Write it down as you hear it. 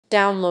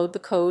Download the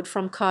code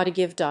from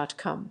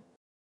codigive.com.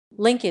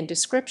 Link in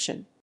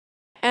description.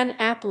 An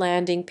app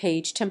landing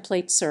page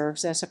template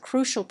serves as a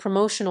crucial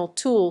promotional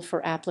tool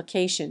for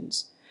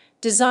applications,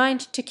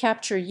 designed to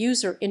capture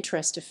user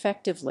interest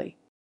effectively.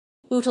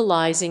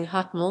 Utilizing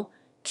HTML,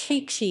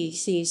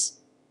 CSS,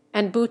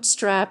 and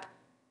Bootstrap,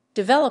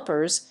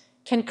 developers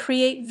can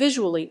create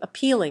visually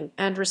appealing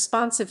and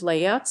responsive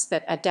layouts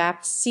that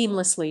adapt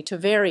seamlessly to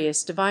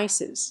various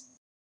devices.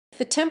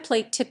 The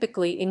template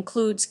typically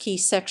includes key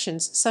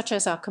sections such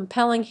as a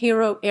compelling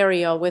hero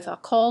area with a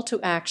call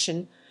to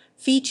action,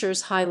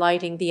 features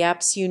highlighting the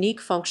app's unique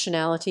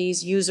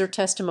functionalities, user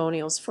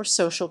testimonials for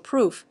social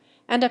proof,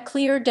 and a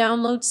clear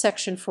download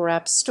section for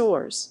app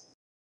stores.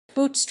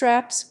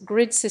 Bootstrap's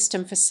grid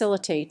system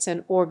facilitates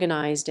an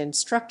organized and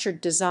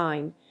structured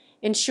design,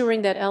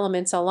 ensuring that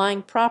elements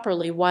align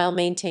properly while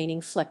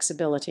maintaining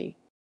flexibility.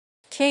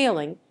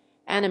 Scaling,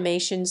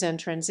 animations, and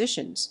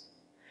transitions,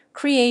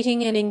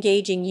 creating an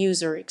engaging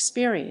user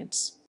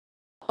experience.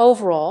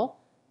 Overall,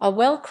 a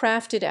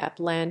well-crafted app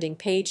landing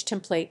page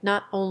template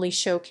not only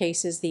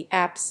showcases the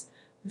app's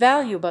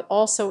value but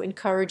also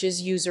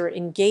encourages user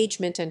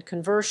engagement and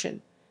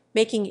conversion,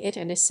 making it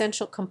an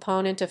essential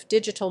component of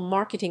digital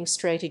marketing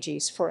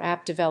strategies for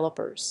app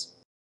developers.